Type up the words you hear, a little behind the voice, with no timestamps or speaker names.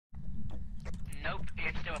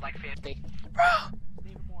to it like 50. Bro!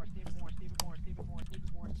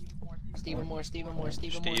 Stephen Moore.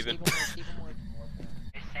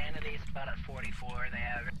 Insanity is about at 44, they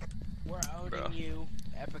have. We're owning you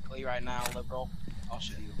epically right now, liberal. Oh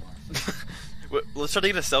shit. Let's try to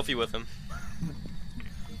get a selfie with him.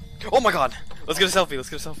 Oh my god! Let's get a selfie,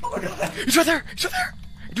 He's right there!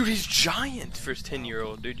 Dude, he's giant for his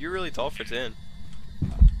 10-year-old. Dude, you're really tall for 10.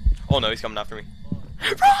 Oh no, he's coming after me.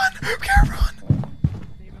 Run! We can't run!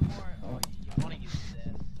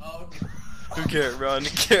 We can't run,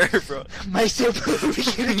 My super, we're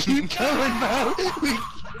gonna keep going, bro.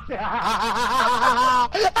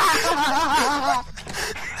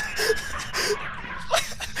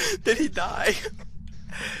 Did he die?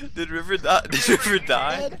 Did River die?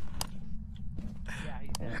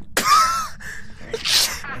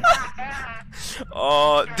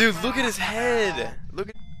 Oh, dude, look at his head. Look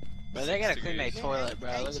at. Bro, they gotta clean their toilet, bro.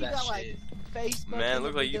 Look at that shit. Facebook Man,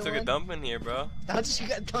 look like you took a dump in here, bro. Don't you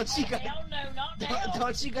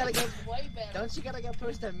gotta go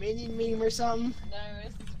post a minion meme or something? No,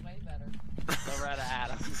 this is way better. Loretta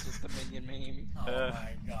Adams with the minion meme. Oh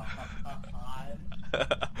my god.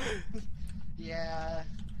 Yeah.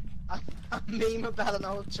 A meme about an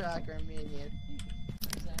old tracker minion.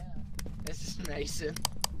 This is Mason.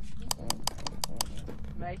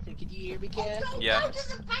 Mason, can you hear me, kid? Yeah. Go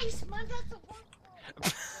to the basement, that's the one.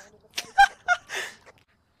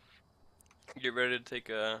 Get ready to take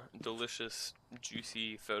a delicious,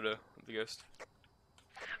 juicy photo of the ghost.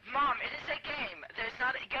 Mom, it is a game. There's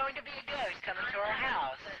not going to be a ghost coming to our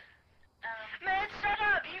house. Man, shut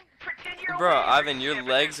up! You pretend you're Bro, awake. Ivan, your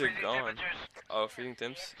legs are Freezing gone. temperatures. Oh, freezing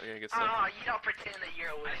temps? I gotta get some. Oh, you don't pretend that you're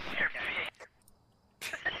awake.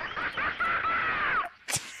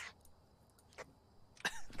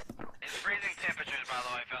 It's freezing temperatures, by the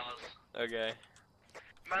way, fellas. Okay.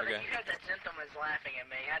 Mother, Okay. you had that gentleman's laughing at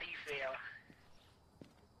me. How do you feel?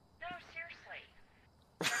 No, seriously.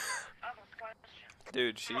 Other question.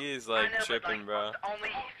 Dude, she is I like know, but, tripping, bro.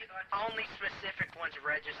 Only specific ones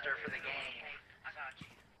register for the game. I got you.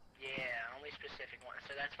 Yeah, only specific ones.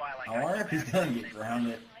 So that's why, like. I wonder if he's gonna get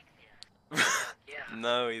grounded. Yeah.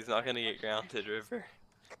 No, he's not gonna get grounded, River.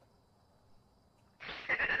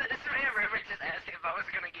 This man River just asked if I was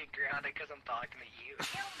gonna get grounded because I'm talking to you.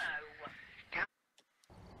 Hell no.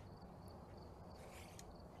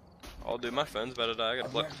 Oh, dude, my phone's about to die. I gotta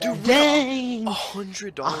plug. Dude, dang!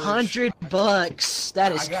 $100. $100.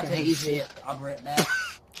 That is I got crazy. shit. I'll be right back.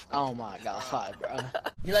 Oh my god, bro.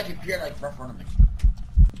 He like appeared like right in front of me.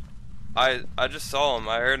 I just saw him.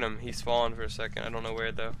 I heard him. He spawned for a second. I don't know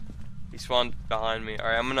where though. He spawned behind me. All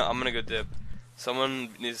right, I'm gonna go dip. Someone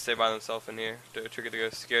needs to stay by themselves in here. Trigger to go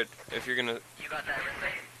scared. If you're gonna You got that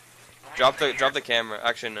everything? drop the camera.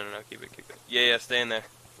 Actually, no. Keep it. Yeah. Stay in there.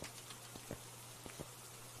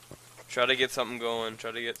 Try to get something going.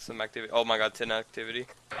 Try to get some activity. Oh my god, 10 activity.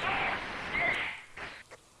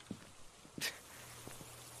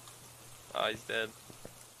 Ah, he's dead.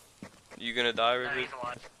 You gonna die, No, River? he's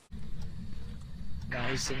alive. No,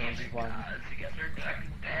 he's sitting on his one.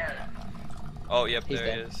 Oh, yep, He's there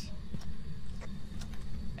dead. he is.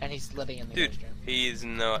 And he's living in the Dude,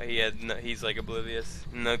 restroom. he's like oblivious.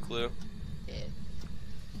 No clue.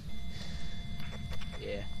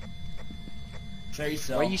 Yeah. Show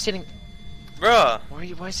yourself. Where are you sitting? Bruh!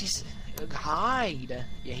 Why is he hide?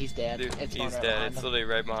 Yeah, he's dead. Dude, It's he's right dead. behind It's him. literally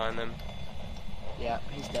right behind them. Yeah,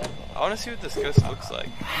 he's dead. I wanna see what this ghost looks like.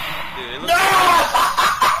 Dude, it looks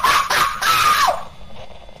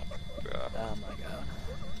Bruh. Oh my god.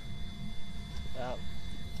 Oh.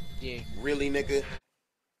 Yeah. Really, nigga?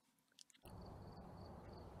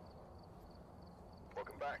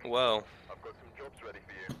 Whoa.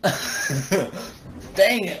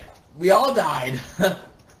 Dang it. We all died.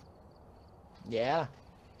 Yeah.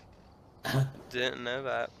 Didn't know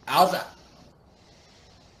that. I was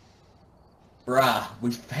Bruh,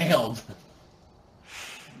 we failed.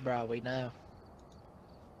 Bro, we know.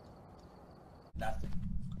 Nothing.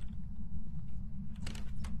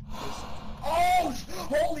 Oh,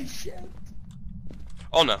 holy shit.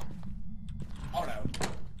 Oh no. Oh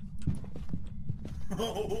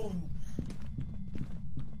no.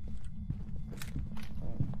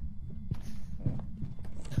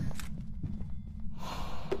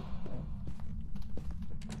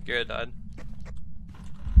 Garrett died.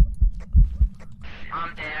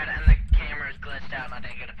 I'm dead, and the camera's glitched out, and I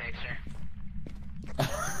didn't get a picture.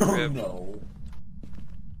 Oh Rip. no.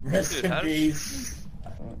 Rest Dude, in how did- peace.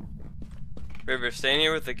 River, stay in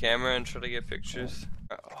here with the camera and try to get pictures.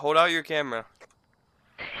 Hold out your camera.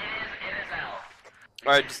 It is out.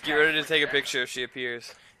 Alright, just get ready to take a picture if she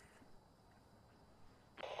appears.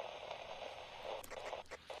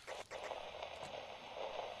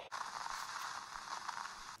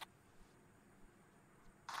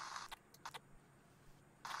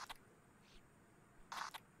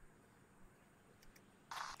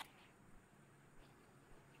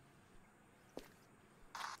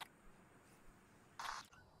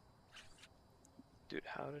 Dude,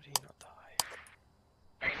 how did he not die?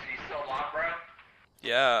 Thanks, you still alive, bro?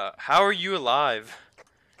 Yeah, how are you alive?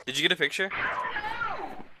 Did you get a picture?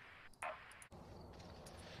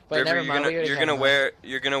 But River, never mind.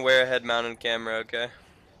 you're gonna wear a head mounted camera, okay?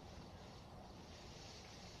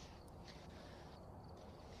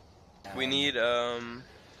 We need a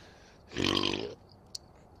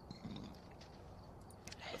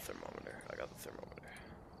thermometer. I got the thermometer.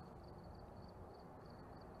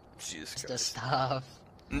 Jesus the Christ. stuff.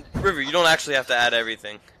 River, you don't actually have to add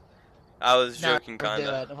everything. I was joking, No, do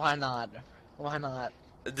kinda. it. Why not? Why not?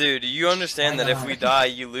 Dude, you understand Why that if not? we die,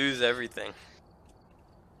 you lose everything.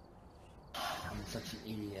 I'm such an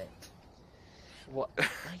idiot. What? No,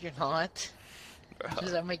 you're not. Bro.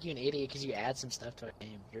 Does that make you an idiot because you add some stuff to a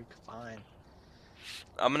game? You're fine.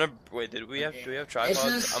 I'm gonna wait. Do we have tripods?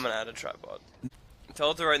 just- I'm gonna add a tripod.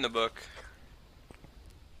 Tell it to write in the book.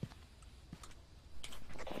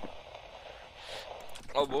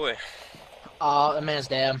 Oh boy. Oh, the man's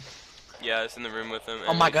dead. Yeah, it's in the room with him. Oh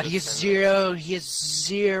and my he's god, just he's kinda- zero. He is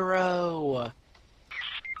zero.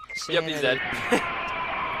 Yep, he's dead.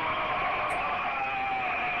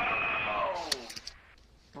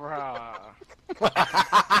 Bruh. He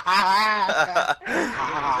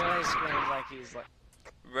really screams like he's like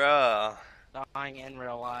Bruh. dying in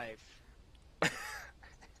real life.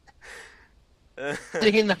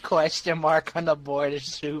 Seeing the question mark on the board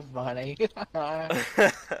is too funny.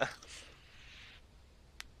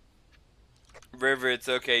 River, it's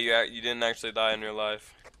okay. You didn't actually die in real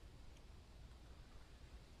life.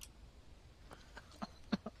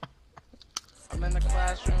 I'm in the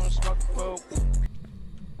classroom, smoke poop.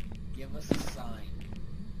 Give us a sign.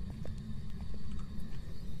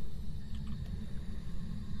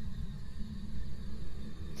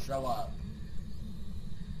 Show up.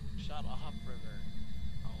 Shut up, River.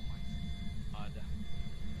 Oh my god.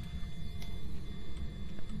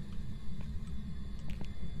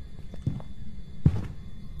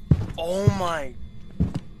 Oh my.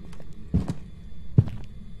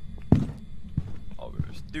 Oh,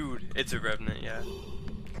 River's. Dude, it's a revenant, yeah.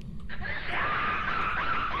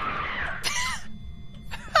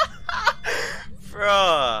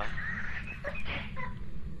 Bruh.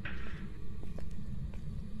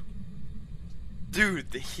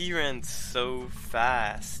 Dude, he ran so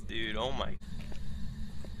fast, dude. Oh my.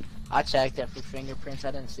 I checked it for fingerprints.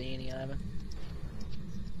 I didn't see any of them.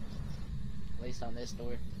 At least on this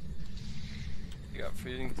door. You got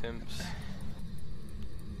freezing temps.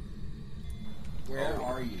 Where Oh,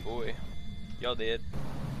 are you? Boy. Y'all dead.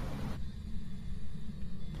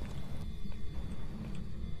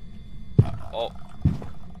 Oh.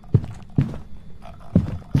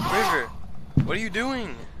 River, what are you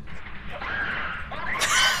doing?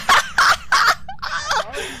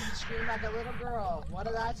 Oh, you scream like a little girl. What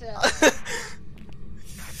did I tell you?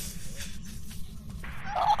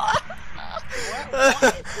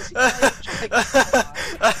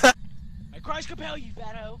 My cries compel you,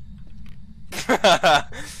 fatto.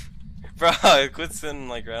 Bro, quit sitting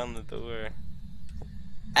like around the door.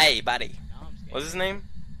 Hey, buddy. No, I'm scared. What's his name?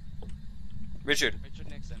 Richard. Richard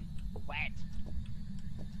Nixon. What?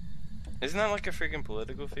 Isn't that like a freaking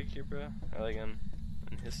political figure, bro? Or like in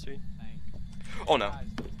history? Thank. Oh no. Guys,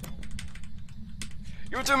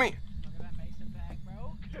 Give it to me! look at that Mason pack,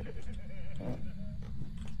 bro.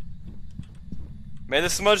 May the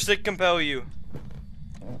smudge stick compel you.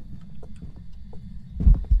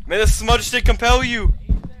 May the smudge stick compel you. He's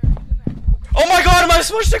in there. Oh my god, my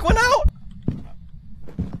smudge stick went out!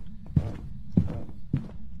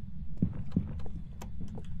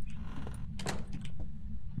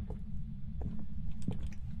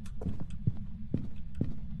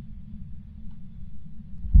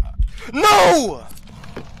 No!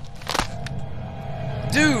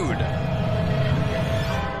 Dude!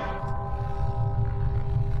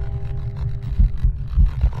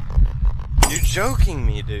 You're joking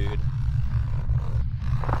me, dude.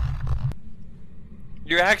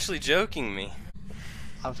 You're actually joking me.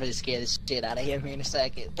 I'm pretty scared the shit out of him here in a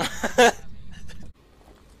second.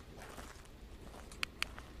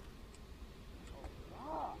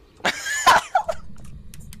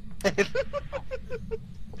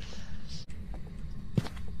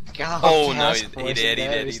 God, Oh no, task he force did, he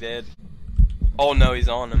did, goes. he did. Oh no, he's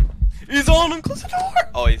on him. He's on him, close the door!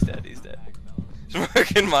 Oh, he's dead, he's dead.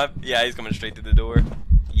 Smoking my, yeah, he's coming straight through the door.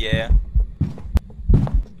 Yeah.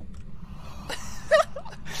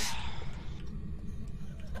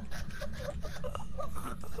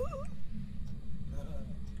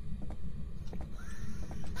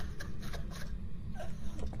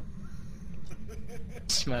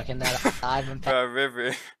 Smoking that Ivan pack. Bro,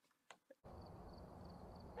 River.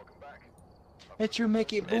 It's your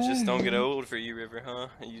Mickey It Boom. just don't get old for you, River, huh?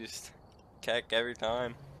 You just cack every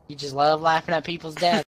time. You just love laughing at people's deaths.